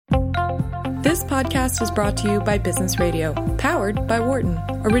This podcast is brought to you by Business Radio, powered by Wharton,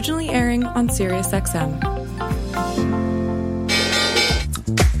 originally airing on SiriusXM.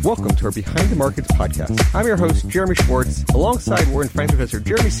 Welcome to our Behind the Markets podcast. I'm your host, Jeremy Schwartz. Alongside Wharton Finance Professor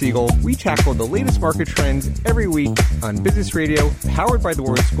Jeremy Siegel, we tackle the latest market trends every week on Business Radio, powered by the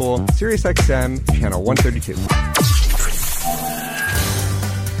Wharton School, SiriusXM, channel 132.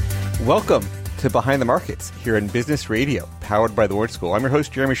 Welcome to Behind the Markets here in Business Radio, powered by the Wharton School. I'm your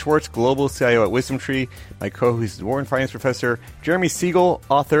host, Jeremy Schwartz, Global CIO at WisdomTree. My co-host is Wharton Finance Professor Jeremy Siegel,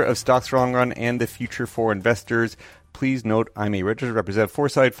 author of Stocks for Long Run and The Future for Investors. Please note, I'm a registered representative for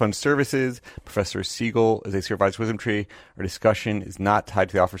Foresight Fund Services. Professor Siegel is a supervisor with WisdomTree. Our discussion is not tied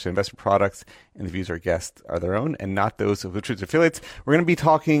to the offers of investment products, and the views of our guests are their own and not those of WisdomTree's affiliates. We're going to be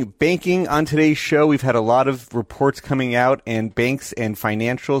talking banking on today's show. We've had a lot of reports coming out, and banks and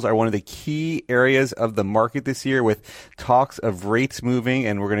financials are one of the key areas of the market this year, with talks of rates moving,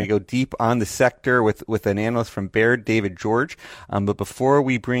 and we're going to go deep on the sector with an analyst from Baird, David George. But before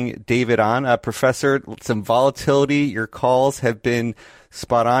we bring David on, Professor, some volatility. Your calls have been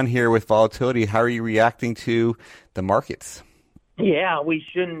spot on here with volatility. How are you reacting to the markets? Yeah, we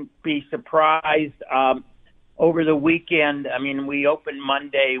shouldn't be surprised. Over the weekend, we opened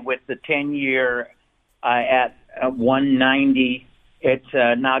Monday with the 10-year at 190. It's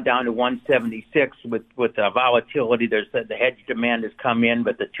now down to 176 with volatility. There's the hedge demand has come in,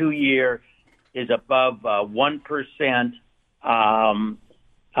 but the 2-year is above 1%.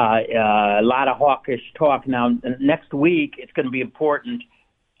 A lot of hawkish talk. Now, next week, it's going to be important.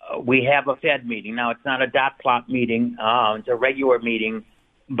 We have a Fed meeting. Now, it's not a dot plot meeting. It's a regular meeting.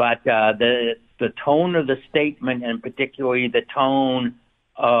 But the tone of the statement, and particularly the tone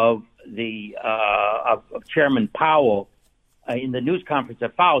of of Chairman Powell in the news conference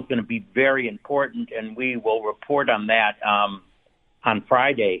that follows, is going to be very important, and we will report on that on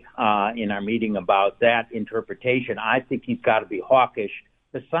Friday in our meeting about that interpretation. I think he's got to be hawkish.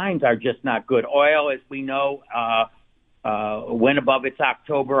 The signs are just not good. Oil, as we know, went above its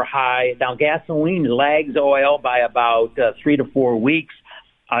October high. Now, gasoline lags oil by about 3 to 4 weeks.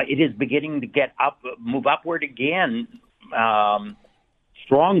 It is beginning to move upward again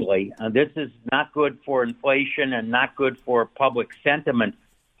strongly. This is not good for inflation and not good for public sentiment.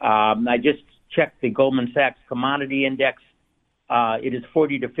 I just checked the Goldman Sachs Commodity Index. It is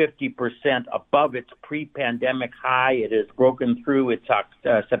 40 to 50% above its pre-pandemic high. It has broken through its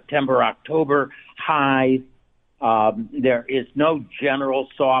September-October high. There is no general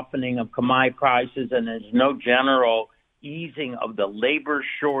softening of commodity prices, and there's no general easing of the labor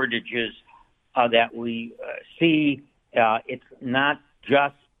shortages that we see. It's not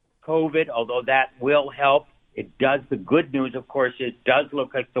just COVID, although that will help. It does. The good news, of course, it does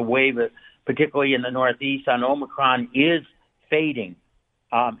look like the wave, particularly in the Northeast on Omicron, is fading.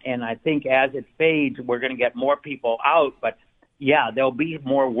 And I think as it fades, we're going to get more people out. But, yeah, there'll be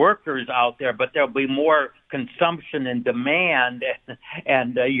more workers out there, but there'll be more consumption and demand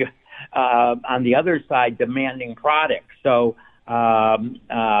and on the other side, demanding products. So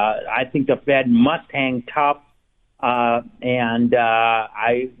I think the Fed must hang tough, and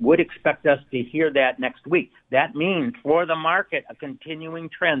I would expect us to hear that next week. That means for the market, a continuing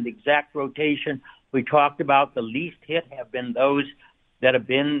trend, the exact rotation we talked about. The least hit have been those that have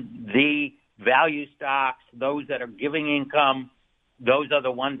been the value stocks, those that are giving income. Those are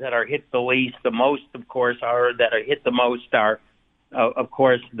the ones that are hit the least. The most, of course, are of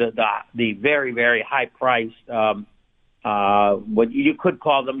course, the very, very high priced, what you could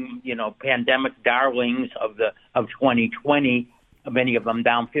call them, pandemic darlings of 2020. Many of them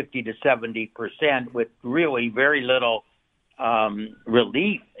down 50 to 70%, with really very little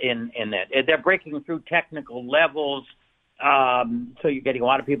relief in it. They're breaking through technical levels, so you're getting a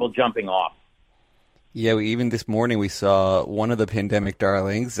lot of people jumping off. Yeah, even this morning we saw one of the pandemic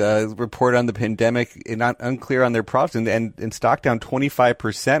darlings report on the pandemic, not unclear on their profits, and stock down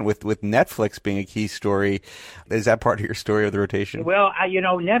 25%, with Netflix being a key story. Is that part of your story of the rotation? Well,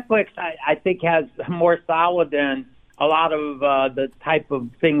 Netflix I think has more solid than a lot of the type of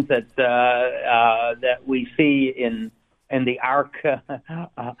things that we see in the ARK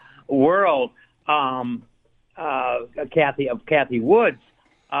world, Kathy Woods.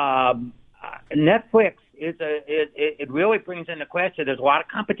 Netflix it really brings into question. There's a lot of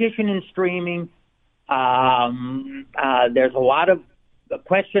competition in streaming. There's a lot of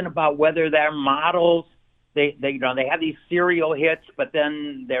question about whether their models they have these serial hits, but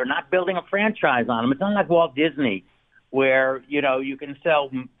then they're not building a franchise on them. It's not like Walt Disney, where you can sell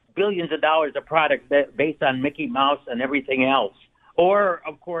billions of dollars of product based on Mickey Mouse and everything else. Or,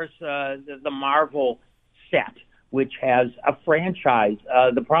 of course, the Marvel set, which has a franchise.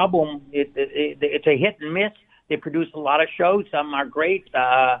 The problem, it's a hit and miss. They produce a lot of shows. Some are great,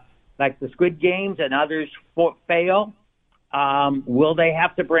 like the Squid Games, and others fail. Will they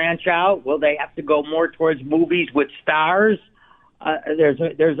have to branch out? Will they have to go more towards movies with stars?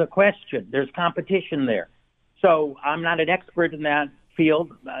 There's a question. There's competition there. So I'm not an expert in that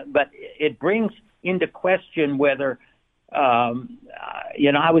field, but it brings into question whether, I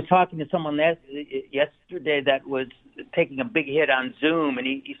was talking to someone yesterday that was taking a big hit on Zoom, and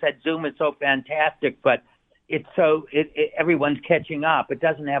he said Zoom is so fantastic, but everyone's catching up. It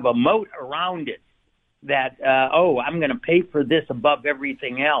doesn't have a moat around it that, I'm going to pay for this above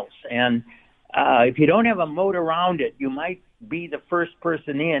everything else. And if you don't have a moat around it, you might be the first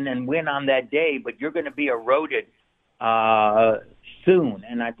person in and win on that day, but you're going to be eroded soon.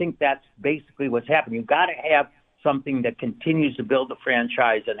 And I think that's basically what's happening. You've got to have something that continues to build the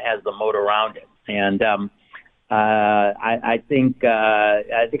franchise and has the moat around it. And I think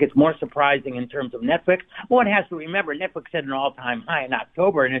it's more surprising in terms of Netflix. One has to remember Netflix hit an all-time high in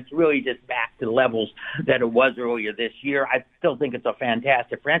October, and it's really just back to levels that it was earlier this year. I still think it's a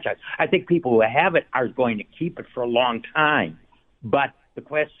fantastic franchise. I think people who have it are going to keep it for a long time. But the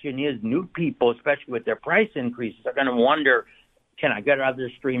question is, new people, especially with their price increases, are going to wonder, can I get other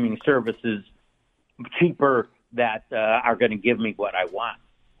streaming services cheaper that are going to give me what I want?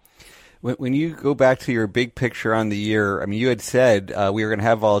 When you go back to your big picture on the year, I mean, you had said we were going to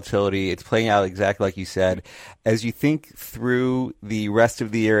have volatility. It's playing out exactly like you said. As you think through the rest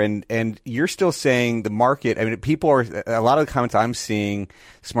of the year, and you're still saying the market, I mean, people are, a lot of the comments I'm seeing,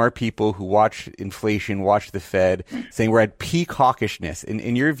 smart people who watch inflation, watch the Fed, saying we're at peak hawkishness.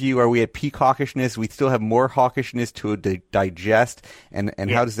 In your view, are we at peak hawkishness? We still have more hawkishness to digest, and yes,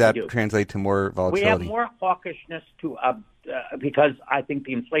 how does that translate to more volatility? We have more hawkishness because I think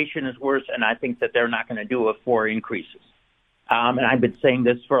the inflation is worse, and I think that they're not going to do 4 increases. And I've been saying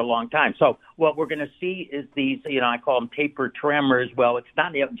this for a long time. So what we're going to see is these, I call them taper tremors. Well, it's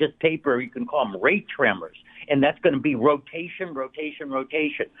not just taper. You can call them rate tremors. And that's going to be rotation.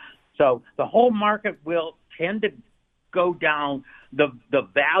 So the whole market will tend to go down. The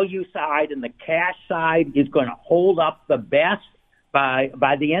value side and the cash side is going to hold up the best.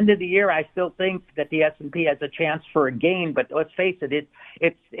 By the end of the year, I still think that the S&P has a chance for a gain. But let's face it,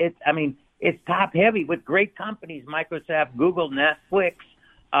 it's top heavy with great companies: Microsoft, Google, Netflix,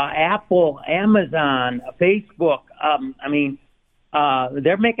 Apple, Amazon, Facebook.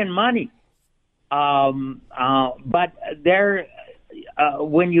 They're making money. But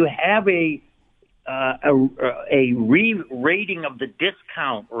when you have a re-rating of the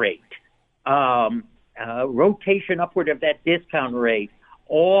discount rate, rotation upward of that discount rate,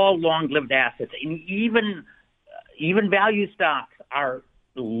 all long-lived assets, and even value stocks are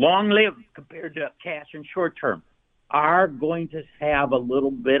long-lived compared to cash and short-term, are going to have a little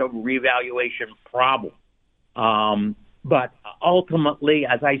bit of revaluation problem. But ultimately,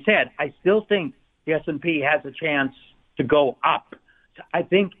 as I said, I still think the S&P has a chance to go up. So I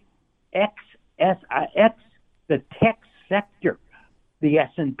think the tech sector, the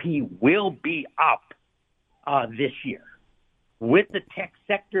S&P will be up this year. With the tech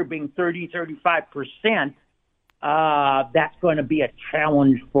sector being 35%, that's going to be a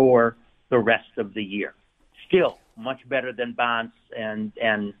challenge for the rest of the year. Still much better than bonds and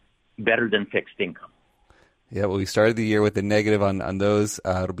better than fixed income. Yeah, well, we started the year with a negative on those.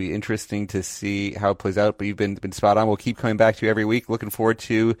 It'll be interesting to see how it plays out, but you've been spot on. We'll keep coming back to you every week. Looking forward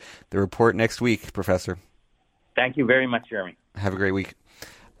to the report next week, Professor. Thank you very much, Jeremy. Have a great week.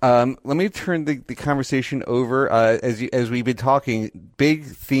 Let me turn the conversation over. As we've been talking, big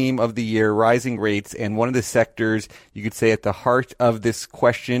theme of the year, rising rates, and one of the sectors you could say at the heart of this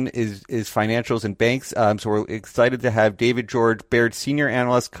question is financials and banks. So we're excited to have David George, Baird senior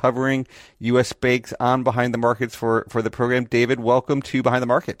analyst covering U.S. banks on Behind the Markets for the program. David, welcome to Behind the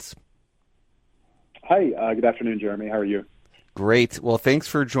Markets. Hi, good afternoon, Jeremy. How are you? Great. Well, thanks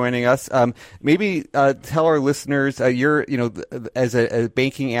for joining us. Maybe tell our listeners, you're, as a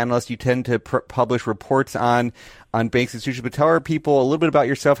banking analyst, you tend to publish reports on banks institutions, but tell our people a little bit about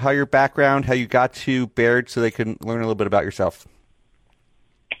yourself, how your background, how you got to Baird, so they can learn a little bit about yourself.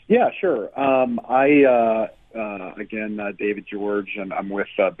 Yeah, sure. Again, David George, and I'm with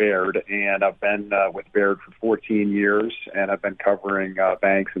Baird, and I've been with Baird for 14 years, and I've been covering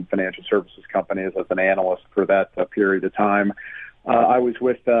banks and financial services companies as an analyst for that period of time. I was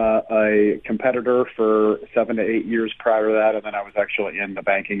with a competitor for 7 to 8 years prior to that, and then I was actually in the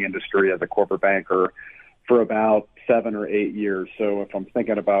banking industry as a corporate banker for about 7 or 8 years. So if I'm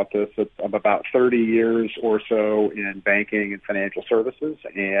thinking about this, I'm about 30 years or so in banking and financial services,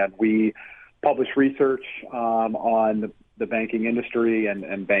 and we published research on the banking industry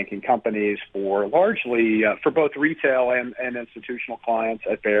and banking companies for largely for both retail and institutional clients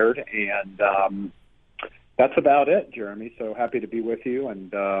at Baird. And that's about it, Jeremy. So happy to be with you,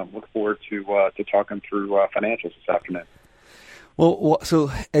 and look forward to talking through financials this afternoon. Well,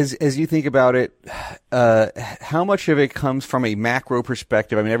 so as you think about it, how much of it comes from a macro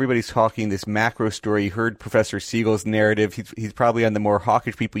perspective? I mean, everybody's talking this macro story. You heard Professor Siegel's narrative. He's probably on the more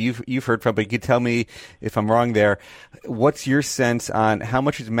hawkish people you've heard from, but you could tell me if I'm wrong there. What's your sense on how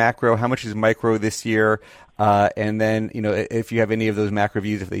much is macro, how much is micro this year? And then, if you have any of those macro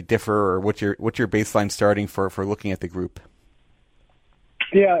views, if they differ, or what's your baseline starting for looking at the group?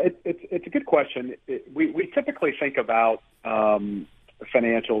 Yeah, it's a good question. We typically think about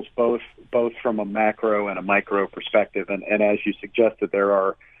financials both from a macro and a micro perspective, and as you suggested, there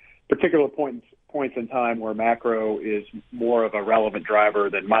are particular points in time where macro is more of a relevant driver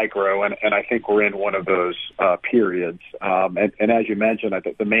than micro, and I think we're in one of those periods. And as you mentioned, I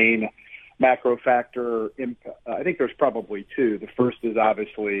think the main macro factor, I think there's probably two. The first is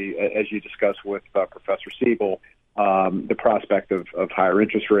obviously, as you discussed with Professor Siegel, the prospect of higher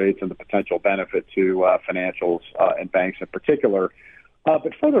interest rates and the potential benefit to financials and banks in particular.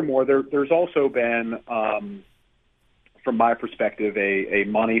 But furthermore, there's also been, from my perspective, a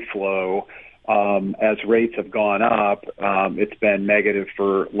money flow. As rates have gone up, it's been negative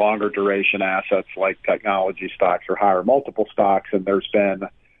for longer duration assets like technology stocks or higher multiple stocks, and there's been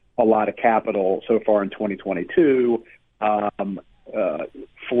a lot of capital so far in 2022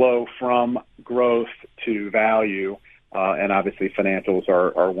 flow from growth to value, and obviously financials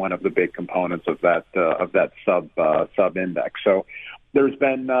are one of the big components of that sub index. So there's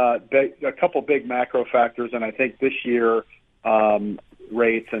been a couple big macro factors, and I think this year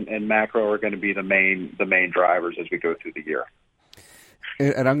rates and macro are going to be the main drivers as we go through the year.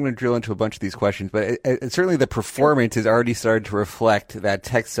 And I'm going to drill into a bunch of these questions, but certainly the performance has already started to reflect that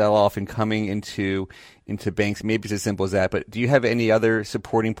tech sell-off and coming into banks. Maybe it's as simple as that. But do you have any other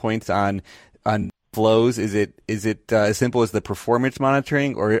supporting points on flows? Is it as simple as the performance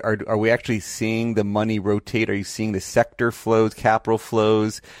monitoring, or are we actually seeing the money rotate? Are you seeing the sector flows, capital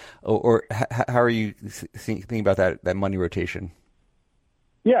flows, or how are you thinking about that money rotation?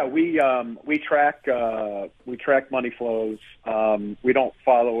 Yeah, we track money flows. We don't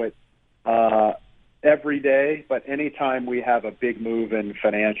follow it every day, but anytime we have a big move in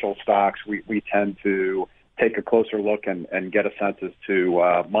financial stocks, we tend to take a closer look and get a sense as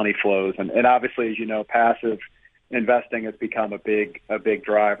to money flows. And obviously, as you know, passive investing has become a big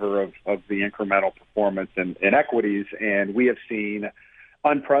driver of the incremental performance in equities, and we have seen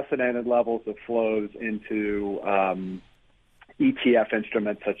unprecedented levels of flows into ETF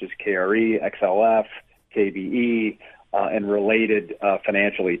instruments such as KRE, XLF, KBE, and related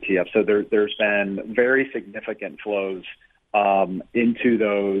financial ETFs. So there's been very significant flows into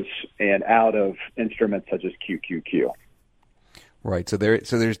those and out of instruments such as QQQ. Right. So there's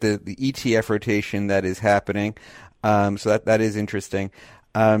the ETF rotation that is happening. So that is interesting.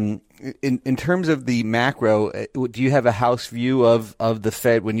 In terms of the macro, do you have a house view of the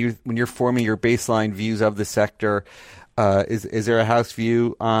Fed when you're forming your baseline views of the sector? Is there a house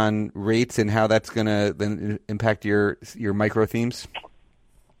view on rates and how that's going to then impact your micro themes?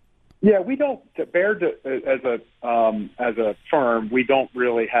 Yeah, we don't. Baird as a firm, we don't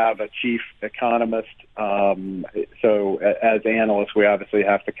really have a chief economist. So as analysts, we obviously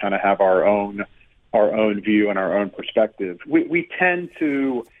have to kind of have our own view and our own perspective. We tend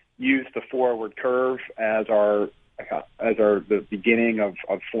to use the forward curve as the beginning of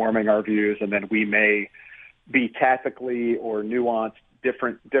forming our views, and then we may be tactically or nuanced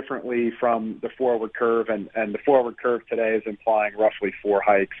differently from the forward curve, and the forward curve today is implying roughly 4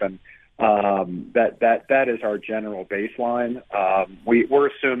 hikes, and that is our general baseline. We're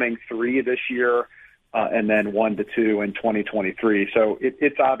assuming 3 this year, and then 1 to 2 in 2023. So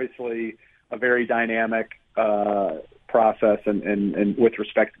it's obviously a very dynamic process, and with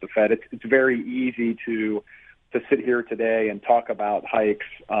respect to the Fed, it's very easy to sit here today and talk about hikes,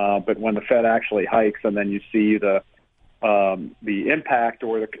 but when the Fed actually hikes, and then you see the impact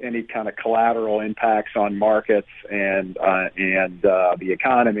or any kind of collateral impacts on markets and the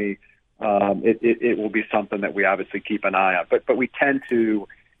economy, it will be something that we obviously keep an eye on. But we tend to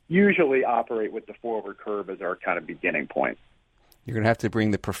usually operate with the forward curve as our kind of beginning point. You're going to have to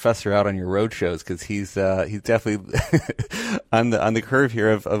bring the professor out on your road shows, because he's definitely on the curve here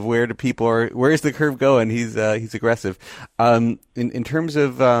of where is the curve going. He's aggressive. In terms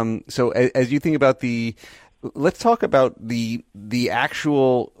of so as you think about the Let's talk about the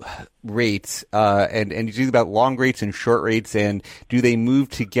actual rates, and you do about long rates and short rates, and do they move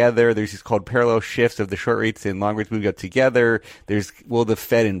together? There's these called parallel shifts of the short rates and long rates moving up together. Will the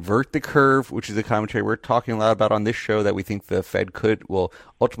Fed invert the curve, which is a commentary we're talking a lot about on this show, that we think the Fed will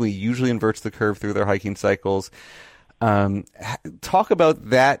ultimately usually inverts the curve through their hiking cycles. Talk about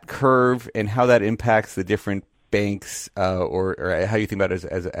that curve and how that impacts the different banks, or how you think about it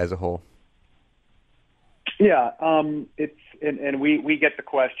as a whole. Yeah, we get the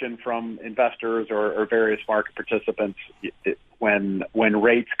question from investors or various market participants when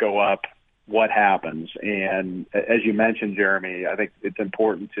rates go up, what happens? And as you mentioned, Jeremy, I think it's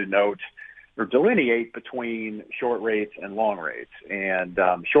important to note or delineate between short rates and long rates. And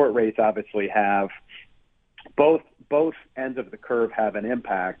short rates obviously have both ends of the curve have an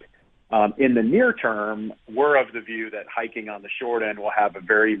impact. In the near term, we're of the view that hiking on the short end will have a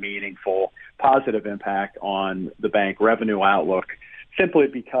very meaningful positive impact on the bank revenue outlook, simply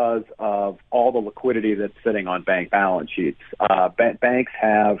because of all the liquidity that's sitting on bank balance sheets. Banks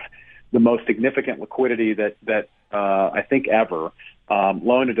have the most significant liquidity that I think ever.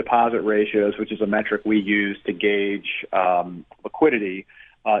 Loan to deposit ratios, which is a metric we use to gauge liquidity,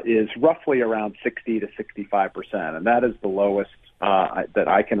 is roughly around 60 to 65%, and that is the lowest that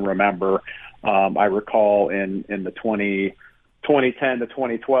I can remember. I recall in the 2010 to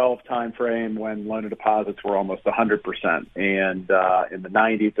 2012 timeframe when loan to deposits were almost 100%, and in the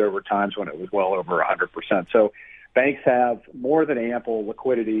 90s there were times when it was well over 100%. So banks have more than ample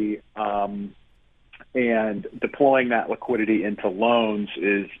liquidity, and deploying that liquidity into loans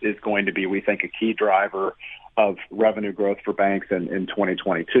is going to be, we think, a key driver of revenue growth for banks in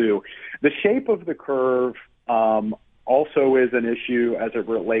 2022. The shape of the curve also is an issue as it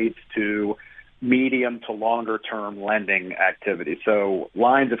relates to medium to longer term lending activity. So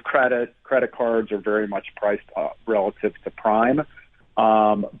lines of credit cards are very much priced relative to prime,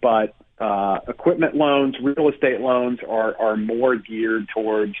 but equipment loans, real estate loans are more geared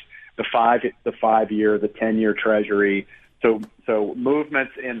towards the 5-year, the 10-year Treasury. So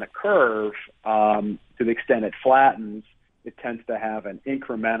movements in the curve, to the extent it flattens, it tends to have an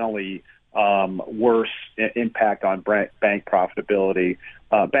incrementally worse impact on bank profitability.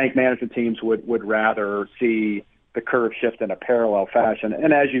 Bank management teams would rather see the curve shift in a parallel fashion.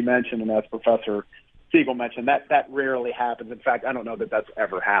 And as you mentioned, and as Professor Siegel mentioned, that rarely happens. In fact, I don't know that that's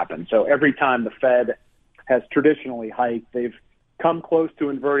ever happened. So every time the Fed has traditionally hiked, they've come close to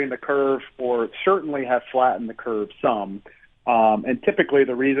inverting the curve, or certainly have flattened the curve some. And typically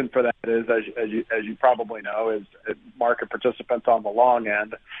the reason for that is, as you probably know, is market participants on the long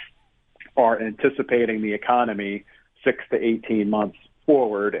end are anticipating the economy 6 to 18 months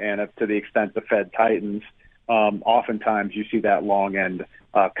forward, and if to the extent the Fed tightens, oftentimes you see that long end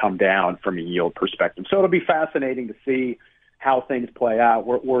come down from a yield perspective. So it'll be fascinating to see how things play out.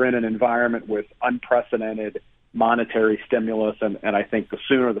 We're in an environment with unprecedented monetary stimulus, and I think the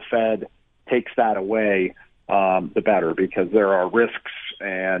sooner the Fed takes that away, the better, because there are risks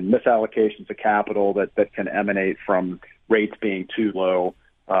and misallocations of capital that can emanate from rates being too low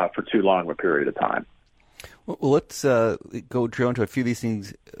for too long of a period of time. Well, let's go drill into a few of these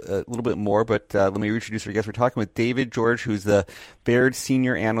things a little bit more, but let me reintroduce our guest. We're talking with David George, who's the Baird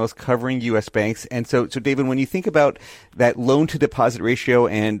senior analyst covering U.S. banks. And so David, when you think about that loan-to-deposit ratio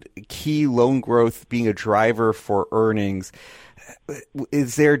and key loan growth being a driver for earnings,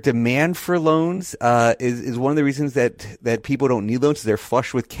 is there demand for loans? Is one of the reasons that people don't need loans is they're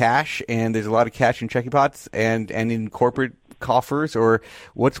flush with cash, and there's a lot of cash in checking pots and in corporate coffers, or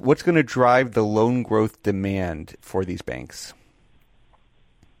what's going to drive the loan growth demand for these banks?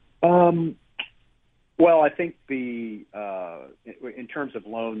 Well, I think in terms of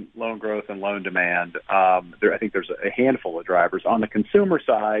loan growth and loan demand, I think there's a handful of drivers. On the consumer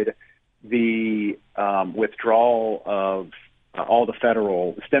side, the withdrawal of all the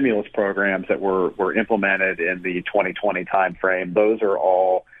federal stimulus programs that were implemented in the 2020 timeframe, those are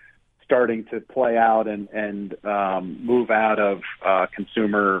all starting to play out and move out of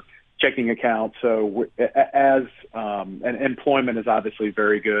consumer checking accounts. So and employment is obviously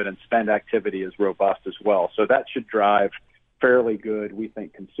very good, and spend activity is robust as well. So that should drive fairly good, we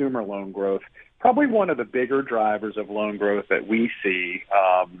think, consumer loan growth. Probably one of the bigger drivers of loan growth that we see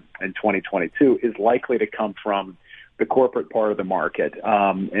in 2022 is likely to come from the corporate part of the market,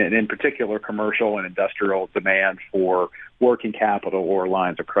 and in particular commercial and industrial demand for working capital or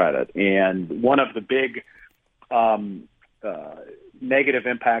lines of credit. And one of the big negative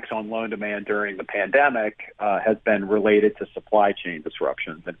impacts on loan demand during the pandemic has been related to supply chain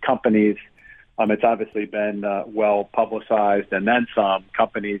disruptions. And companies, it's obviously been well publicized, and then some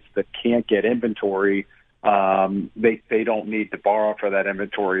companies that can't get inventory they don't need to borrow for that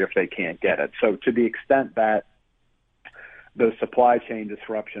inventory if they can't get it. So to the extent that those supply chain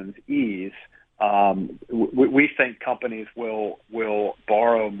disruptions ease, we think companies will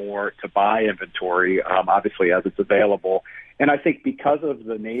borrow more to buy inventory, obviously as it's available. And I think because of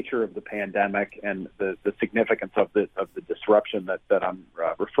the nature of the pandemic and the significance of the disruption that I'm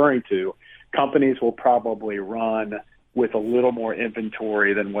referring to, companies will probably run with a little more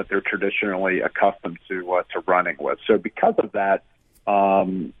inventory than what they're traditionally accustomed to running with. So because of that,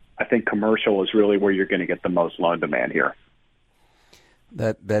 I think commercial is really where you're going to get the most loan demand here.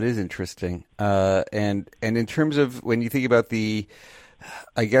 That is interesting. And in terms of when you think about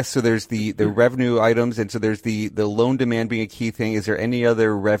so there's the revenue items, and so there's the loan demand being a key thing. Is there any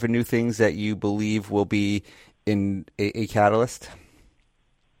other revenue things that you believe will be in a catalyst?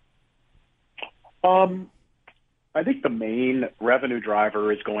 I think the main revenue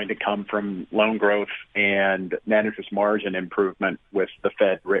driver is going to come from loan growth and net interest margin improvement with the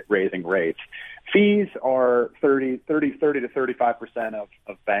Fed raising rates. Fees are 30 to 35%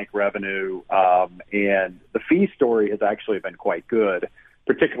 of bank revenue, and the fee story has actually been quite good,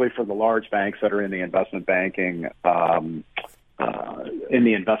 particularly for the large banks that are in the investment banking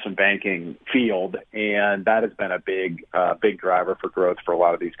field, and that has been a big driver for growth for a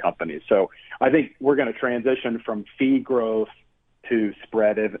lot of these companies. So I think we're going to transition from fee growth to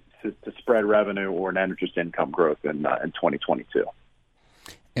spread revenue or net interest income growth in 2022.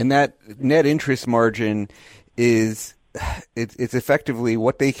 And that net interest margin it's effectively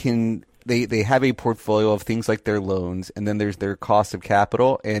what they can. They have a portfolio of things like their loans, and then there's their cost of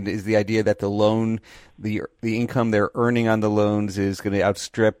capital. And is the idea that the income they're earning on the loans is going to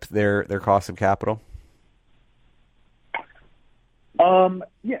outstrip their cost of capital?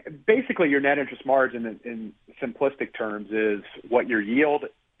 Yeah, basically your net interest margin in simplistic terms is what your yield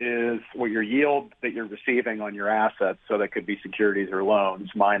that you're receiving on your assets. So that could be securities or loans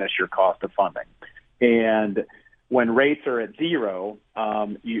minus your cost of funding. And when rates are at zero,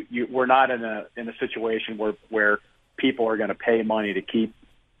 we're not in a situation where people are going to pay money to keep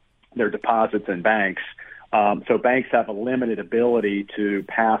their deposits in banks. So banks have a limited ability to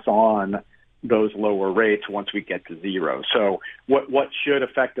pass on those lower rates once we get to zero. So what should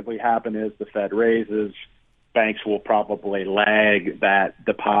effectively happen is the Fed raises, banks will probably lag that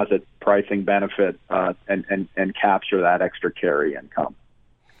deposit pricing benefit and capture that extra carry income.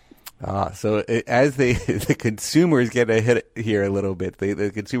 So as the consumers get a hit here a little bit,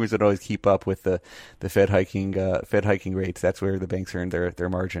 the consumers don't always keep up with the Fed hiking rates. That's where the banks earn their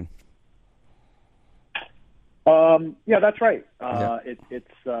margin. Yeah, that's right.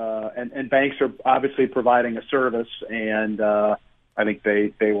 And banks are obviously providing a service, and I think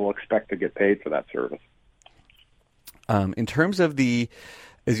they will expect to get paid for that service. In terms of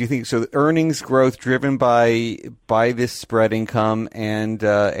as you think, so the earnings growth driven by this spread income and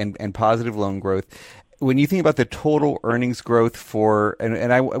positive loan growth. When you think about the total earnings growth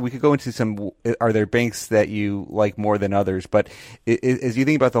we could go into are there banks that you like more than others? But as you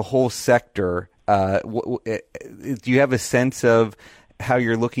think about the whole sector, do you have a sense of how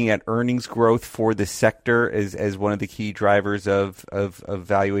you're looking at earnings growth for the sector as one of the key drivers of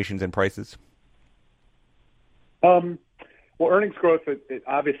valuations and prices? Well, earnings growth it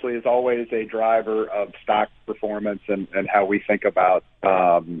obviously is always a driver of stock performance and how we think about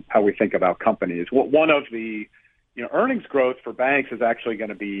companies. One of the earnings growth for banks is actually going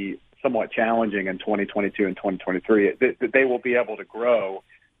to be somewhat challenging in 2022 and 2023. They will be able to grow,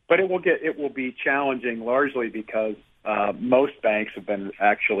 but it will be challenging largely because most banks have been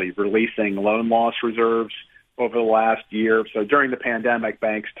actually releasing loan loss reserves over the last year. So during the pandemic,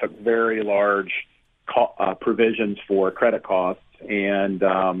 banks took very large provisions for credit costs, and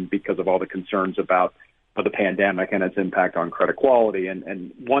because of all the concerns about the pandemic and its impact on credit quality.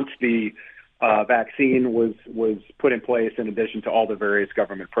 And once the vaccine was put in place, in addition to all the various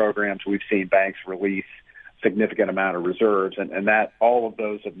government programs, we've seen banks release significant amount of reserves, and that all of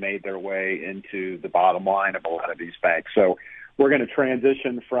those have made their way into the bottom line of a lot of these banks. So we're going to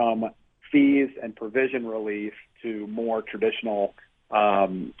transition from fees and provision relief to more traditional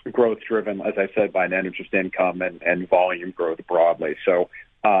growth driven, as I said, by net interest income and volume growth broadly. So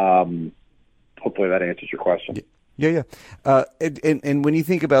hopefully that answers your question. Yeah. And when you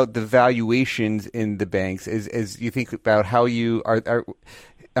think about the valuations in the banks, as you think about how you are,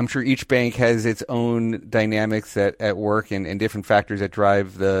 I'm sure each bank has its own dynamics at work and different factors that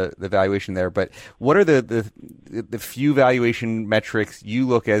drive the valuation there. But what are the few valuation metrics you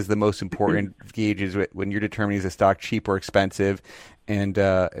look as the most important gauges when you're determining is a stock cheap or expensive? And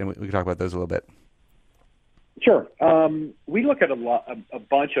we can talk about those a little bit. Sure. We look at a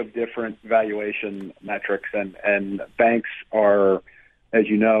bunch of different valuation metrics, and banks are, as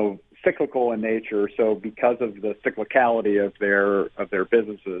you know, cyclical in nature. So because of the cyclicality of their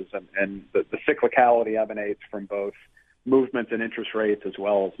businesses, and the cyclicality emanates from both movements in interest rates as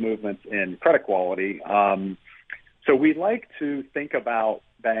well as movements in credit quality. So we like to think about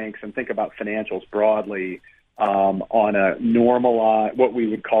banks and think about financials broadly on a normalized, what we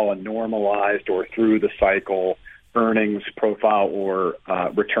would call a normalized or through the cycle earnings profile or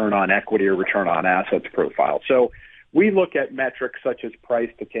return on equity or return on assets profile. So we look at metrics such as price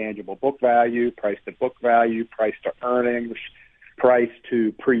to tangible book value, price to book value, price to earnings, price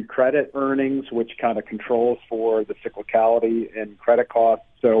to pre-credit earnings, which kind of controls for the cyclicality in credit costs.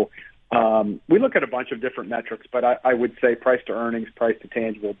 So we look at a bunch of different metrics, but I would say price to earnings, price to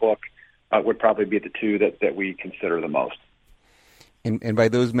tangible book would probably be the two that we consider the most. And by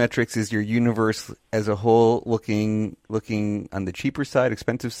those metrics, is your universe as a whole looking on the cheaper side,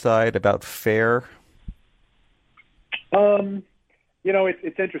 expensive side, about fair?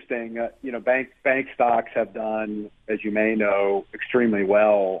 It's interesting. Bank stocks have done, as you may know, extremely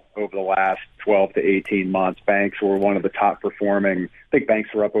well over the last 12 to 18 months. Banks were one of the top performing. I think banks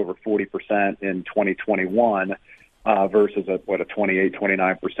were up over 40% in 2021 versus a 28,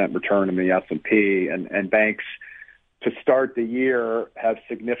 29% return in the S&P. And banks, to start the year, have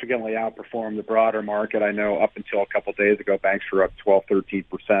significantly outperformed the broader market. I know up until a couple of days ago, banks were up 12,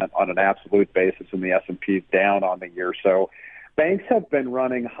 13% on an absolute basis, and the S&P is down on the year. So banks have been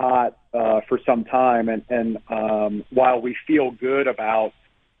running hot for some time, and while we feel good about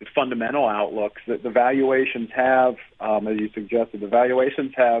the fundamental outlooks, the valuations have, as you suggested, the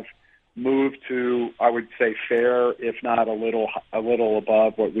valuations have moved to, I would say, fair, if not a little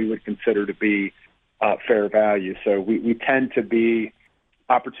above what we would consider to be fair value. So we tend to be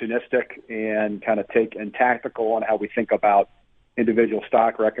opportunistic and kind of tactical on how we think about individual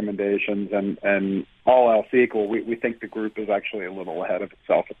stock recommendations, and all else equal, we think the group is actually a little ahead of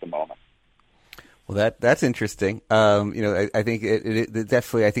itself at the moment. Well, that's interesting. I think it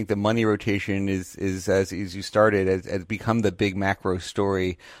definitely. I think the money rotation is as you started has become the big macro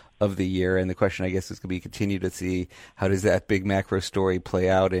story of the year, and the question, I guess, is going to be continue to see how does that big macro story play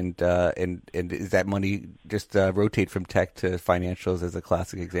out, and is that money just rotate from tech to financials as a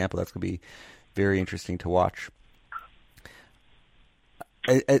classic example? That's going to be very interesting to watch.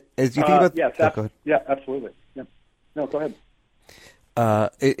 As you think about, yes, go ahead. Yeah, absolutely. Yeah. No, go ahead.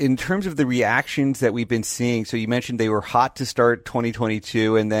 In terms of the reactions that we've been seeing, so you mentioned they were hot to start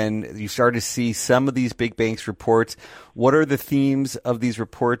 2022, and then you started to see some of these big banks reports. What are the themes of these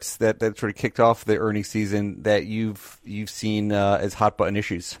reports that sort of kicked off the earnings season that you've seen as hot button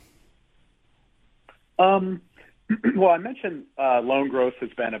issues? Well, I mentioned loan growth has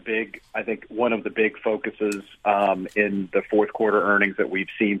been one of the big focuses in the fourth quarter earnings that we've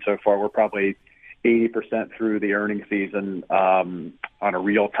seen so far. We're probably 80% through the earnings season on a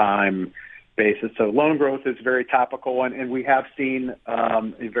real-time basis. So loan growth is very topical, and we have seen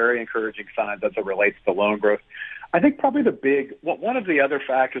a very encouraging signs as it relates to loan growth. I think probably one of the other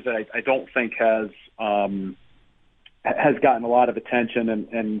factors that I don't think has gotten a lot of attention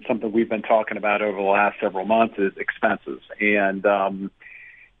and something we've been talking about over the last several months is expenses. And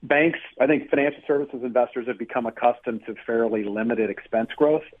banks, I think financial services investors have become accustomed to fairly limited expense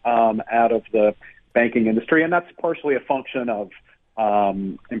growth out of the banking industry, and that's partially a function of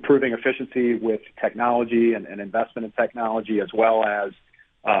improving efficiency with technology and investment in technology, as well as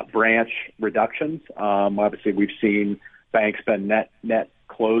branch reductions. Obviously, we've seen banks been net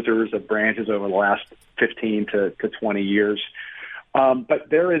closers of branches over the last 15 to 20 years. But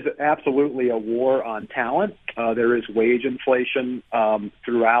there is absolutely a war on talent. There is wage inflation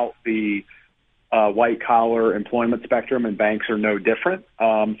throughout the white-collar employment spectrum, and banks are no different.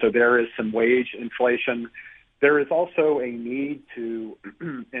 So there is some wage inflation. There is also a need to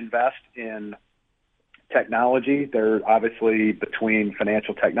invest in technology. There obviously, between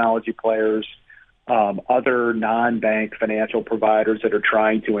financial technology players, other non-bank financial providers that are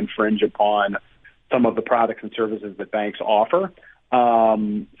trying to infringe upon some of the products and services that banks offer.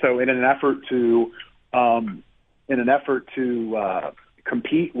 So in an effort to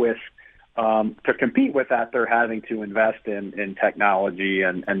compete with that, they're having to invest in technology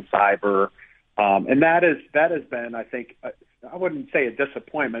and cyber, and that has been, I think, I wouldn't say a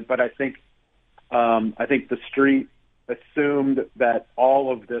disappointment, but I think the street assumed that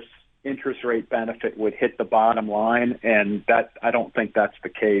all of this interest rate benefit would hit the bottom line, and that I don't think that's the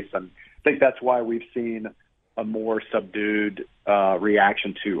case, and I think that's why we've seen a more subdued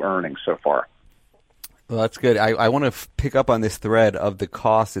reaction to earnings so far. Well, that's good. I want to pick up on this thread of the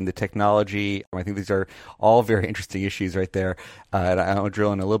cost and the technology. I think these are all very interesting issues right there. And I want to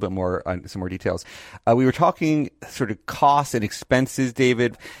drill in a little bit more on some more details. We were talking sort of costs and expenses,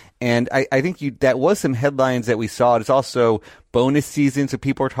 David. And I think that was some headlines that we saw. It's also bonus season, so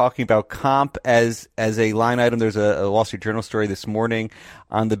people are talking about comp as a line item. There's a Wall Street Journal story this morning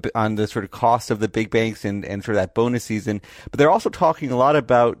on the sort of cost of the big banks and sort of that bonus season. But they're also talking a lot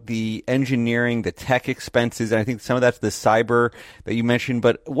about the engineering, the tech expenses, and I think some of that's the cyber that you mentioned.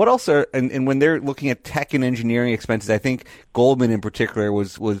 But what else are and when they're looking at tech and engineering expenses, I think Goldman in particular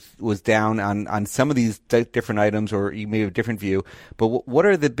was down on some of these different items, or you may have a different view. But what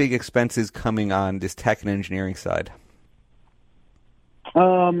are the big expenses coming on this tech and engineering side?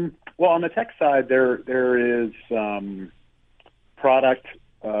 Well, on the tech side, there is product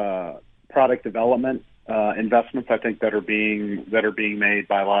development investments, I think, that are being made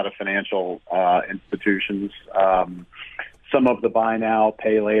by a lot of financial institutions. Some of the buy now,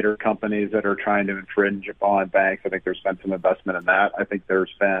 pay later companies that are trying to infringe upon banks, I think there's been some investment in that. I think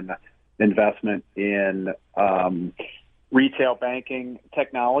there's been investment in retail banking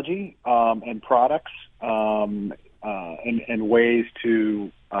technology and products and ways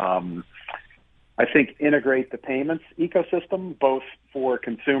to, I think, integrate the payments ecosystem, both for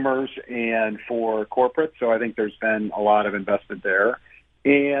consumers and for corporates. So I think there's been a lot of investment there.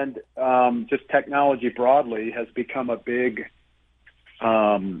 And just technology broadly has become a big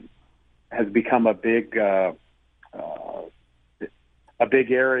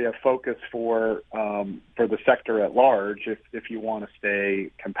area of focus for the sector at large if you want to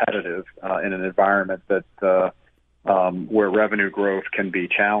stay competitive in an environment that where revenue growth can be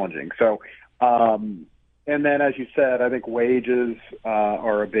challenging. So, and then, as you said, I think wages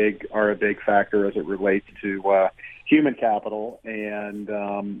are a big factor as it relates to human capital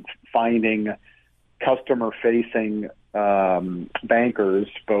and finding customer-facing bankers,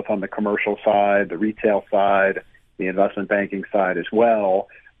 both on the commercial side, the retail side, the investment banking side as well.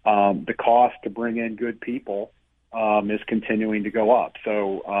 The cost to bring in good people is continuing to go up.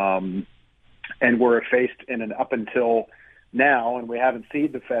 So, and we're faced in an up until now, and we haven't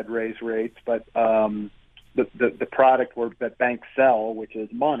seen the Fed raise rates, but the product that banks sell, which is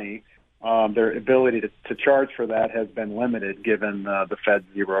money, their ability to charge for that has been limited given the Fed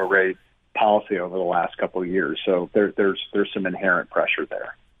zero rate policy over the last couple of years. So there's some inherent pressure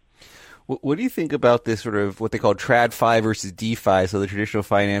there. What do you think about this sort of what they call TradFi versus DeFi, so the traditional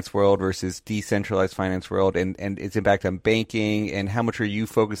finance world versus decentralized finance world, and its impact on banking, and how much are you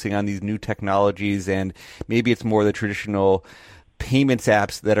focusing on these new technologies, and maybe it's more the traditional payments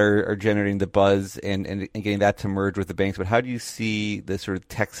apps that are generating the buzz and getting that to merge with the banks, but how do you see the sort of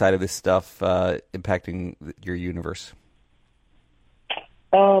tech side of this stuff impacting your universe?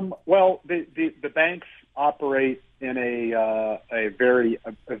 Well, the banks operate in a very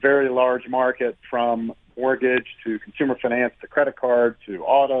large market, from mortgage to consumer finance to credit card to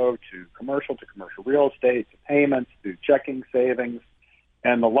auto to commercial real estate to payments to checking, savings,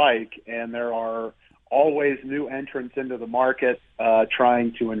 and the like. And there are always new entrants into the market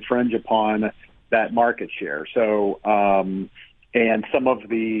trying to infringe upon that market share. So, and some of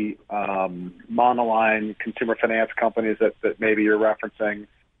the monoline consumer finance companies that maybe you're referencing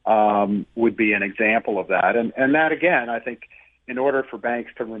would be an example of that. And that, again, I think in order for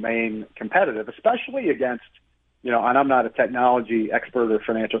banks to remain competitive, especially against, and I'm not a technology expert or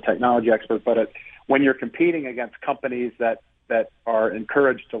financial technology expert, but when you're competing against companies that are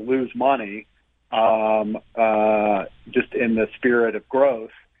encouraged to lose money just in the spirit of growth,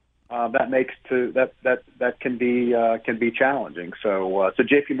 that can be challenging. So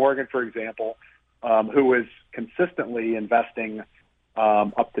J.P. Morgan, for example, who is consistently investing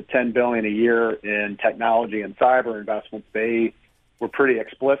up to $10 billion a year in technology and cyber investments, they were pretty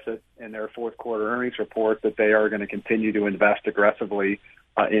explicit in their fourth quarter earnings report that they are going to continue to invest aggressively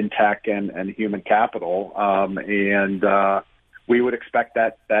in tech and human capital, and we would expect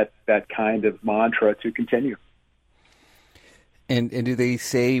that kind of mantra to continue. And do they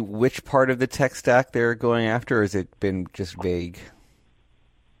say which part of the tech stack they're going after, or has it been just vague?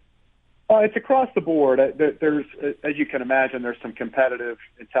 It's across the board. There's, as you can imagine, there's some competitive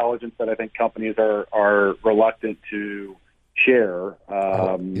intelligence that I think companies are reluctant to share.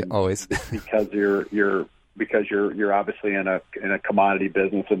 Always, because you're obviously in a commodity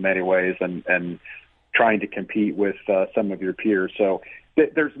business in many ways, and trying to compete with some of your peers. So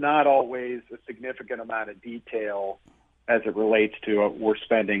there's not always a significant amount of detail as it relates to we're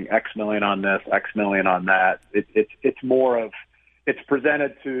spending X million on this, X million on that. It's more of, it's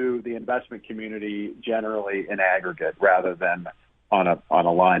presented to the investment community generally in aggregate rather than on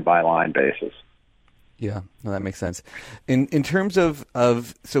a line by line basis. Yeah, no, that makes sense. In terms of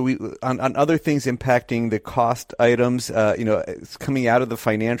so we on other things impacting the cost items, it's coming out of the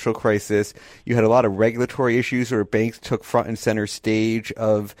financial crisis, you had a lot of regulatory issues where banks took front and center stage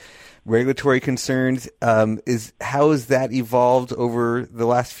of regulatory concerns. How has that evolved over the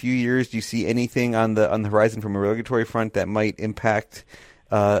last few years? Do you see anything on the horizon from a regulatory front that might impact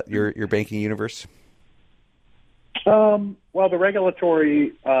your banking universe? Well, the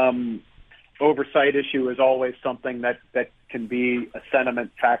regulatory oversight issue is always something that can be a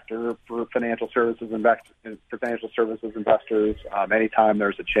sentiment factor for financial services investors. Anytime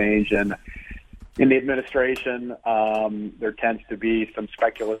there's a change in the administration, there tends to be some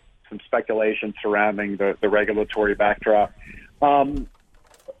speculation surrounding the regulatory backdrop.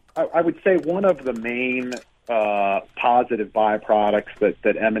 I would say one of the main positive byproducts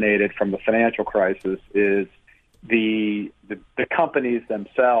that emanated from the financial crisis is the companies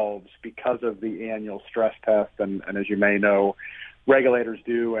themselves, because of the annual stress test, and as you may know, regulators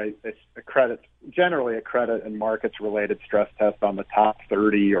do a credit and markets related stress test on the top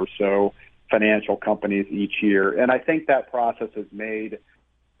 30 or so financial companies each year. And I think that process has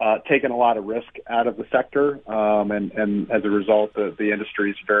taken a lot of risk out of the sector, and as a result, the industry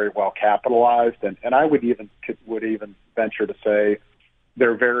is very well capitalized, and I would even venture to say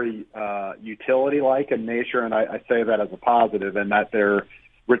they're very utility-like in nature, and I say that as a positive, in that their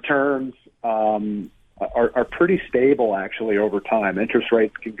returns are pretty stable actually over time. Interest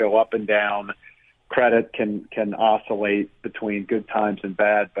rates can go up and down, credit can oscillate between good times and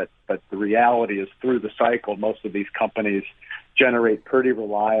bad, but the reality is through the cycle, most of these companies generate pretty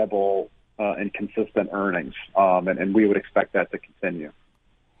reliable and consistent earnings, and we would expect that to continue.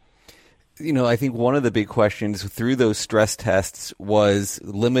 I think one of the big questions through those stress tests was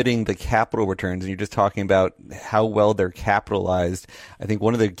limiting the capital returns. And you're just talking about how well they're capitalized. I think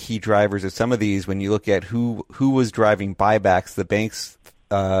one of the key drivers of some of these, when you look at who was driving buybacks, the banks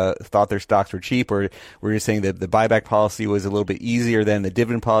thought their stocks were cheap, or were you saying that the buyback policy was a little bit easier than the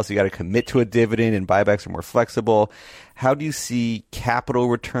dividend policy? You got to commit to a dividend, and buybacks are more flexible. How do you see capital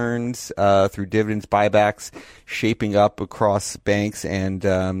returns through dividends, buybacks shaping up across banks? And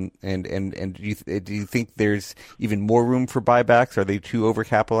do you think there's even more room for buybacks? Are they too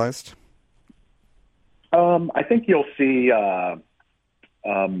overcapitalized? I think you'll see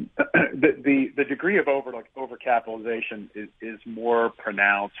the degree of overcapitalization is more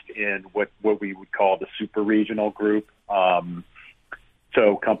pronounced in what we would call the super regional group.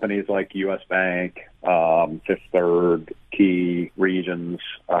 So companies like U.S. Bank, Fifth Third, Key, Regions,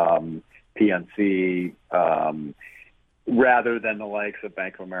 PNC, rather than the likes of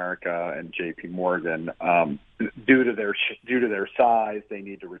Bank of America and J.P. Morgan, due to their size, they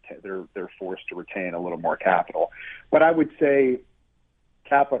need to retain. They're forced to retain a little more capital. But I would say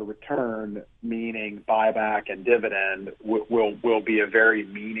capital return, meaning buyback and dividend, will be a very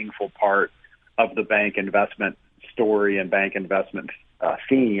meaningful part of the bank investment story and bank investment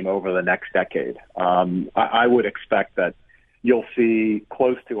theme over the next decade. I would expect that you'll see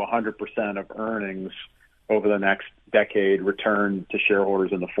close to 100% of earnings over the next decade return to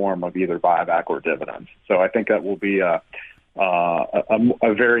shareholders in the form of either buyback or dividends. So I think that will be a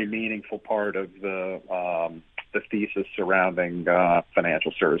very meaningful part of the thesis surrounding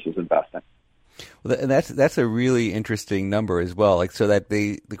financial services investing. Well, that's a really interesting number as well. Like, so that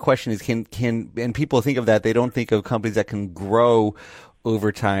the question is, can and people think of that, they don't think of companies that can grow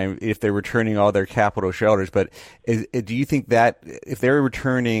over time if they're returning all their capital to shareholders. But do you think that if they're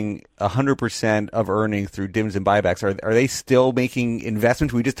returning 100% of earnings through dividends and buybacks, are they still making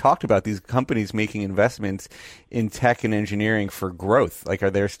investments? We just talked about these companies making investments in tech and engineering for growth. Like,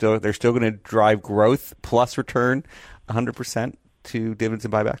 they're still going to drive growth plus return 100% to dividends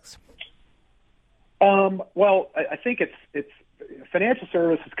and buybacks? Well, I think it's financial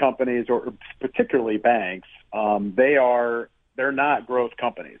services companies, or particularly banks. They're not growth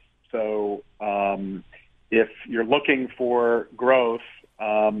companies. So if you're looking for growth,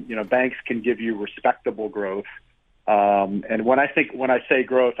 banks can give you respectable growth. And when I say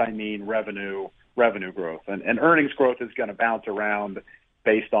growth, I mean revenue growth, and earnings growth is going to bounce around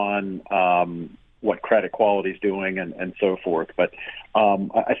based on what credit quality is doing and so forth. But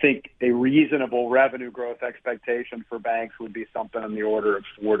I think a reasonable revenue growth expectation for banks would be something in the order of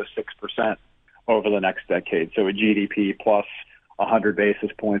 4 to 6% over the next decade. So a GDP plus 100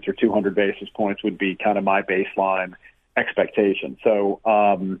 basis points or 200 basis points would be kind of my baseline expectation. So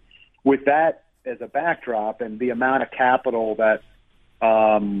with that as a backdrop, and the amount of capital that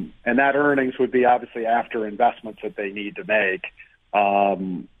and that earnings would be obviously after investments that they need to make,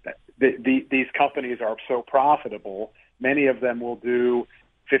 these companies are so profitable. Many of them will do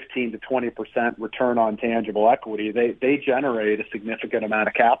 15 to 20% return on tangible equity, they generate a significant amount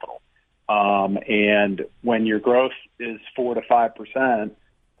of capital. And when your growth is 4 to 5%,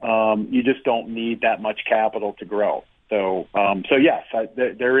 you just don't need that much capital to grow. So yes,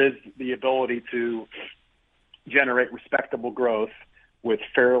 there is the ability to generate respectable growth with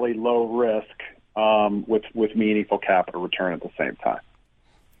fairly low risk, with meaningful capital return at the same time.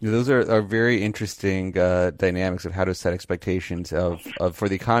 Those are very interesting dynamics of how to set expectations of for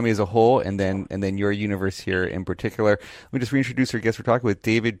the economy as a whole, and then your universe here in particular. Let me just reintroduce our guest. We're talking with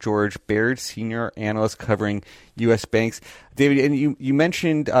David George, Baird senior analyst covering U.S. banks. David, and you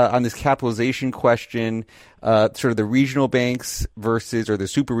mentioned on this capitalization question, sort of the regional banks versus, or the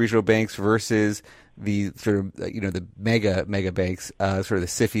super regional banks versus the sort of the mega banks, sort of the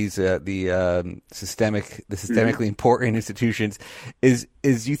SIFIs, the systemically important institutions. Is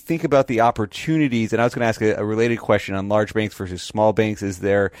you think about the opportunities, and I was going to ask a related question on large banks versus small banks. Is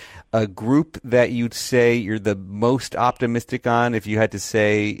there a group that you'd say you're the most optimistic on? If you had to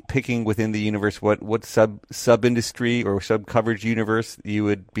say, picking within the universe, what sub industry or sub coverage universe you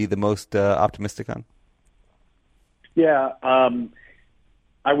would be the most optimistic on? Yeah.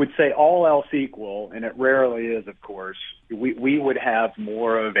 I would say all else equal, and it rarely is, of course, we would have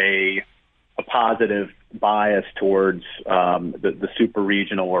more of a positive bias towards the super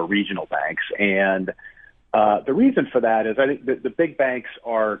regional or regional banks. And the reason for that is I think the big banks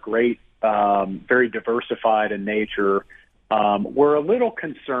are great, very diversified in nature. We're a little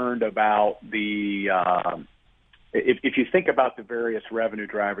concerned about if you think about the various revenue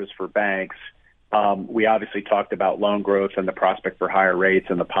drivers for banks. We obviously talked about loan growth and the prospect for higher rates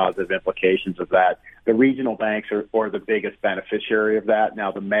and the positive implications of that. The regional banks are the biggest beneficiary of that.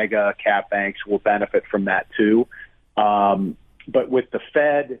 Now, the mega cap banks will benefit from that too. But with the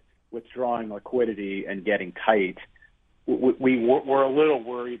Fed withdrawing liquidity and getting tight, we're a little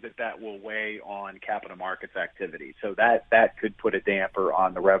worried that will weigh on capital markets activity. So that could put a damper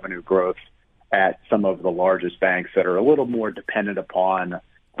on the revenue growth at some of the largest banks that are a little more dependent upon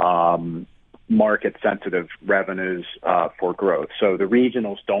market-sensitive revenues for growth. So the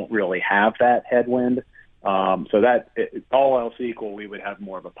regionals don't really have that headwind. So that all else equal, we would have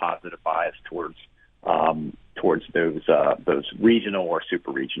more of a positive bias towards those regional or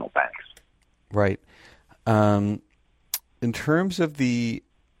super regional banks. Right. In terms of the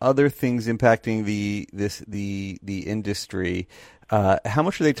other things impacting the industry, how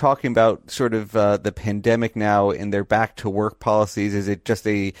much are they talking about sort of the pandemic now in their back to work policies? Is it just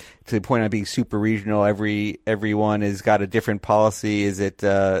to the point of being super regional? Everyone has got a different policy. Is it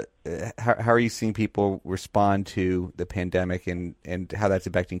how are you seeing people respond to the pandemic and how that's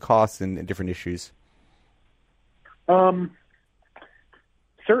affecting costs and different issues?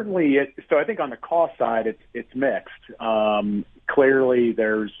 Certainly, so I think on the cost side, it's mixed. Clearly,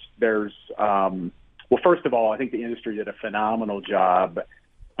 there's well, first of all, I think the industry did a phenomenal job,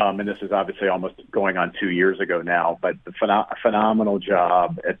 and this is obviously almost going on 2 years ago now, but a phenomenal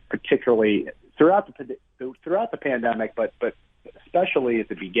job, particularly throughout the pandemic, but especially at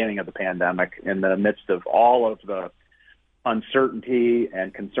the beginning of the pandemic, in the midst of all of the uncertainty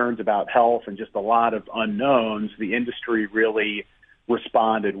and concerns about health and just a lot of unknowns, the industry really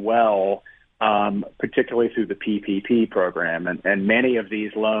responded well, particularly through the PPP program. And many of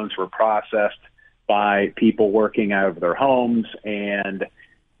these loans were processed by people working out of their homes, and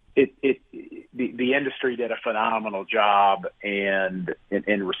the industry did a phenomenal job in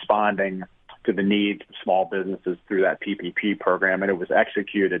responding to the needs of small businesses through that PPP program, and it was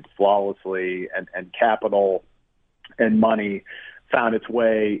executed flawlessly, and capital and money found its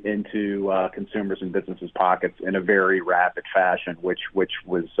way into consumers and businesses' pockets in a very rapid fashion, which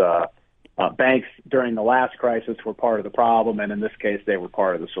was banks during the last crisis were part of the problem, and in this case, they were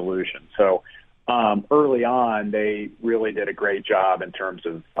part of the solution. So early on, they really did a great job in terms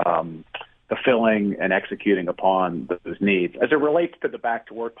of fulfilling and executing upon those needs. As it relates to the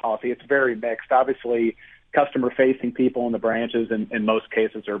back-to-work policy, it's very mixed. Obviously, customer-facing people in the branches in most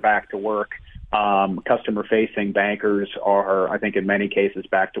cases are back to work. Customer-facing bankers are, I think, in many cases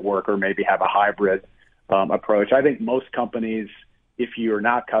back to work or maybe have a hybrid approach. I think most companies, if you're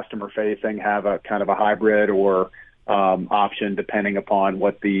not customer-facing, have a kind of a hybrid or option depending upon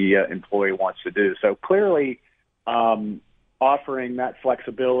what the employee wants to do. So clearly, offering that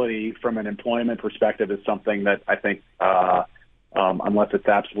flexibility from an employment perspective is something that I think, unless it's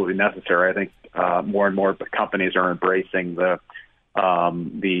absolutely necessary, I think more and more companies are embracing the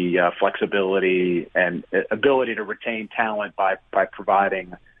flexibility and ability to retain talent by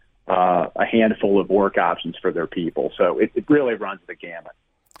providing a handful of work options for their people. So it really runs the gamut.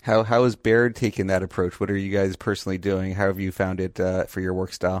 How has Baird taken that approach? What are you guys personally doing? How have you found it for your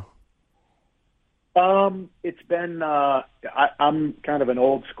work style? It's been, I'm kind of an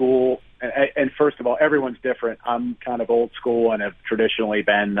old school, and first of all, everyone's different. I'm kind of old school and have traditionally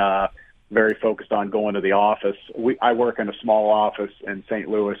been very focused on going to the office. I work in a small office in St.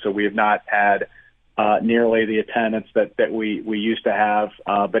 Louis, so we have not had nearly the attendance that we used to have,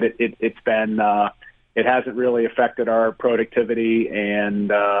 but it's been, it hasn't really affected our productivity, and,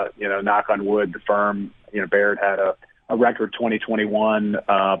 knock on wood, the firm, Baird had a record 2021,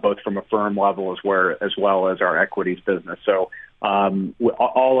 both from a firm level as well as our equities business. So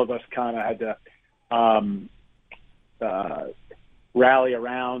all of us kind of had to rally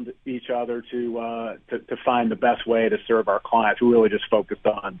around each other to find the best way to serve our clients. We really just focused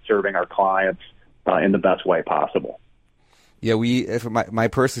on serving our clients in the best way possible. Yeah, for my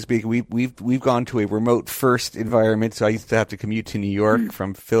personal speaking, we've gone to a remote first environment. So I used to have to commute to New York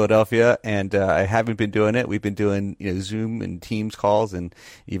from Philadelphia, and I haven't been doing it. We've been doing Zoom and Teams calls, and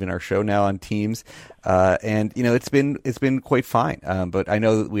even our show now on Teams. And it's been quite fine. But I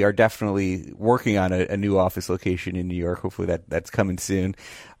know that we are definitely working on a new office location in New York. Hopefully that's coming soon.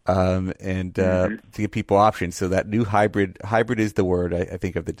 To give people options. So that new hybrid is the word I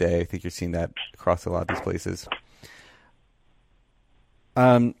think of the day. I think you're seeing that across a lot of these places.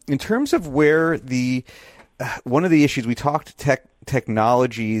 In terms of where one of the issues we talked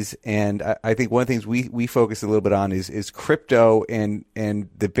technologies, and I think one of the things we focus a little bit on is crypto and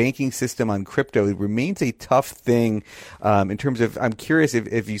the banking system on crypto. It remains a tough thing in terms of, I'm curious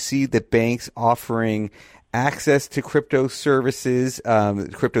if you see the banks offering access to crypto services.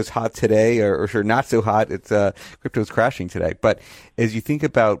 Crypto's hot today, or sure, not so hot. It's crypto's crashing today. But as you think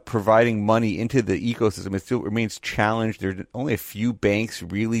about providing money into the ecosystem, it still remains challenged. There's only a few banks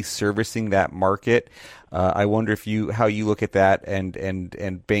really servicing that market. I wonder how you look at that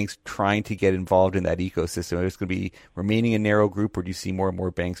and banks trying to get involved in that ecosystem. Is it going to be remaining a narrow group, or do you see more and more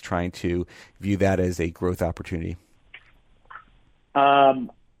banks trying to view that as a growth opportunity?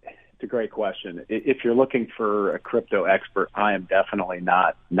 It's a great question. If you're looking for a crypto expert, I am definitely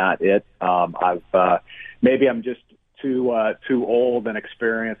not it. Maybe I'm just too old and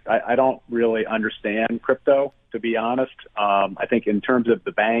experienced. I don't really understand crypto, to be honest. I think in terms of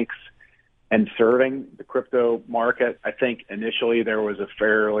the banks and serving the crypto market, I think initially there was a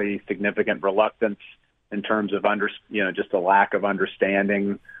fairly significant reluctance in terms of just a lack of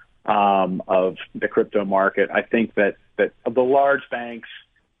understanding of the crypto market. I think that the large banks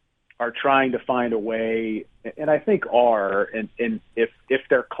are trying to find a way, and I think if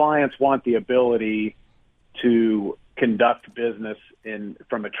their clients want the ability to conduct business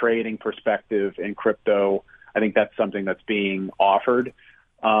from a trading perspective in crypto, I think that's something that's being offered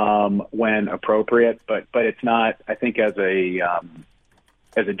when appropriate. But it's not. I think as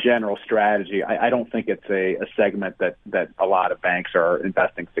a general strategy, I don't think it's a segment that a lot of banks are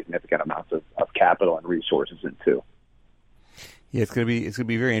investing significant amounts of capital and resources into. Yeah, it's gonna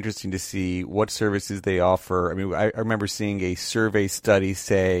be very interesting to see what services they offer. I mean, I remember seeing a survey study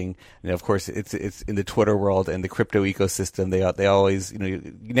saying, of course, it's in the Twitter world and the crypto ecosystem. They always,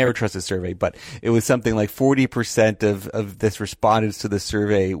 you never trust a survey, but it was something like 40% of this respondents to the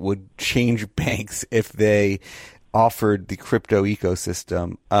survey would change banks if they offered the crypto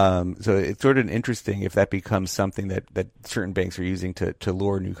ecosystem. So it's sort of interesting if that becomes something that certain banks are using to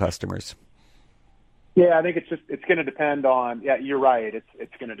lure new customers. Yeah, I think it's going to depend on. Yeah, you're right.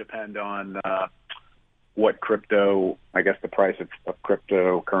 It's going to depend on what crypto. I guess the price of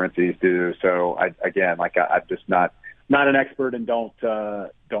cryptocurrencies do. So I'm just not an expert and don't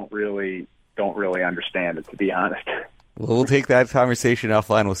really understand it, to be honest. Well, we'll take that conversation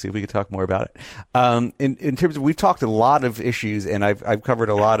offline. We'll see if we can talk more about it. In terms of, we've talked a lot of issues, and I've covered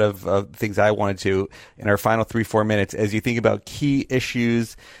a lot of things I wanted to in our final 3-4 minutes. As you think about key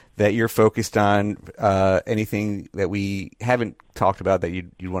issues that you're focused on, anything that we haven't talked about that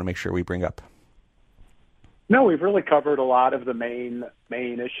you'd want to make sure we bring up? No, we've really covered a lot of the main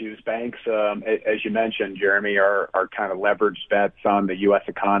issues. Banks, as you mentioned, Jeremy, are kind of leveraged bets on the U.S.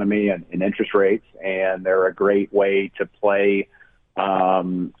 economy and interest rates, and they're a great way to play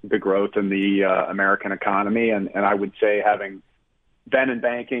the growth in the American economy. And I would say, having been in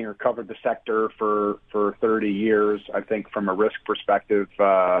banking or covered the sector for 30 years, I think from a risk perspective,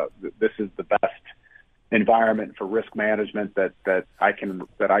 this is the best environment for risk management that I can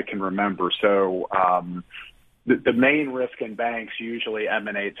remember. So the main risk in banks usually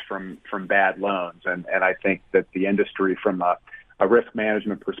emanates from bad loans, and I think that the industry from a risk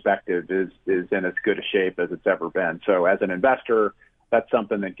management perspective is in as good a shape as it's ever been. So as an investor, that's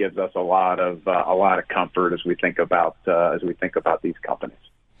something that gives us a lot of comfort as we think about these companies.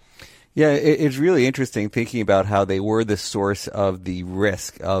 Yeah, it's really interesting thinking about how they were the source of the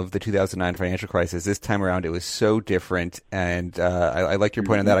risk of the 2009 financial crisis. This time around, it was so different, and I like your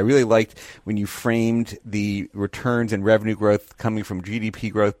point on that. I really liked when you framed the returns and revenue growth coming from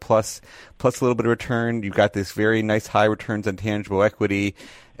GDP growth plus a little bit of return. You've got this very nice high returns on tangible equity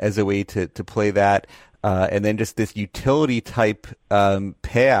as a way to play that. And then just this utility type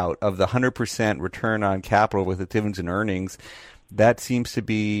payout of the 100% return on capital with the dividends and earnings. That seems to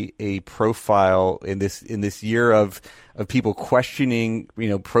be a profile in this year of people questioning,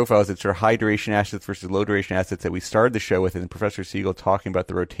 profiles that are high duration assets versus low duration assets that we started the show with, and Professor Siegel talking about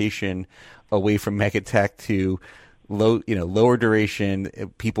the rotation away from mega tech to lower duration,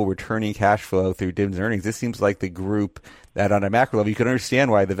 people returning cash flow through dividends and earnings. This seems like the group that on a macro level, you can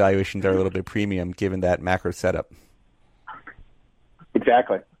understand why the valuations are a little bit premium given that macro setup.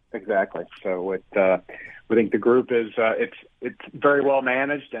 Exactly. So I think the group is it's very well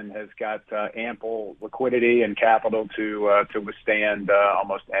managed and has got ample liquidity and capital to withstand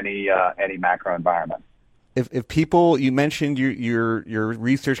almost any macro environment. If people, you mentioned your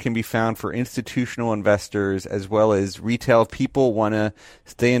research can be found for institutional investors as well as retail. If people want to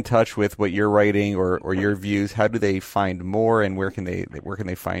stay in touch with what you're writing or your views, how do they find more, and where can they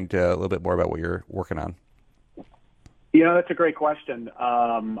find a little bit more about what you're working on? That's a great question.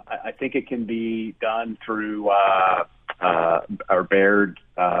 I think it can be done through our Baird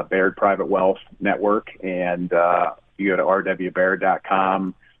Private Wealth Network, and you go to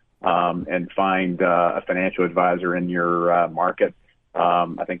rwbaird.com and find a financial advisor in your market.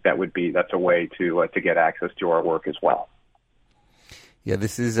 I think that's a way to get access to our work as well. Yeah,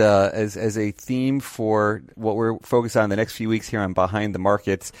 this is as a theme for what we're focused on the next few weeks here on Behind the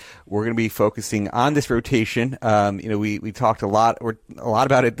Markets. We're going to be focusing on this rotation. We talked a lot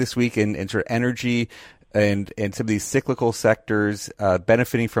about it this week in sort of energy and some of these cyclical sectors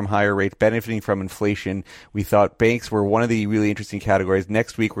benefiting from higher rates, benefiting from inflation. We thought banks were one of the really interesting categories.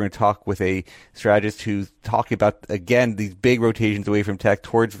 Next week, we're going to talk with a strategist who's talking about, again, these big rotations away from tech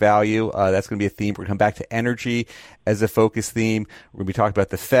towards value. That's going to be a theme. We're going to come back to energy as a focus theme. We're going to be talking about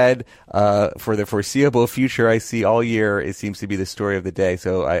the Fed for the foreseeable future. I see all year it seems to be the story of the day.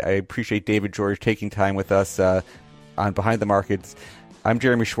 So I appreciate David George taking time with us on Behind the Markets. I'm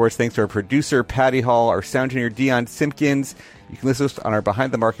Jeremy Schwartz. Thanks to our producer, Patty Hall, our sound engineer, Dion Simpkins. You can listen to us on our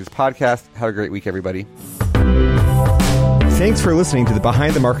Behind the Markets podcast. Have a great week, everybody. Thanks for listening to the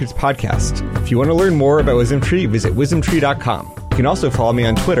Behind the Markets podcast. If you want to learn more about WisdomTree, visit wisdomtree.com. You can also follow me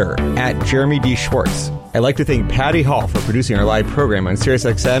on Twitter at Jeremy D. Schwartz. I'd like to thank Patty Hall for producing our live program on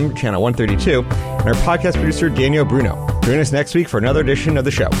SiriusXM Channel 132 and our podcast producer, Daniel Bruno. Join us next week for another edition of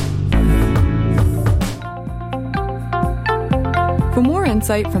the show. For more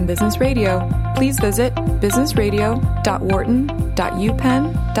insight from Business Radio, please visit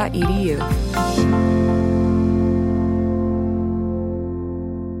businessradio.wharton.upenn.edu.